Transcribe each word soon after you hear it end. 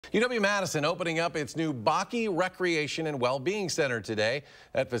UW-Madison opening up its new Bakke Recreation and Wellbeing Center today.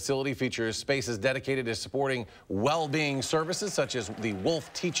 That facility features spaces dedicated to supporting well-being services such as the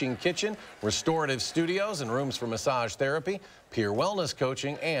Wolf Teaching Kitchen, restorative studios, and rooms for massage therapy, peer wellness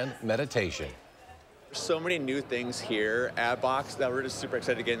coaching, and meditation. So many new things here at Bakke that we're just super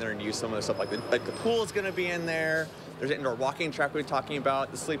excited to get in there and use some of the stuff like the pool is going to be in there. There's an indoor walking track we've been talking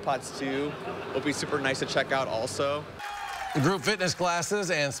about. The sleep pods too will be super nice to check out also. Group fitness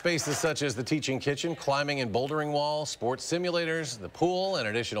classes and spaces such as the Teaching Kitchen, climbing and bouldering wall, sports simulators, the pool, and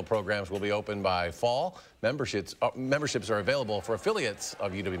additional programs will be open by fall. Memberships are available for affiliates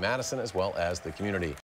of UW-Madison as well as the community.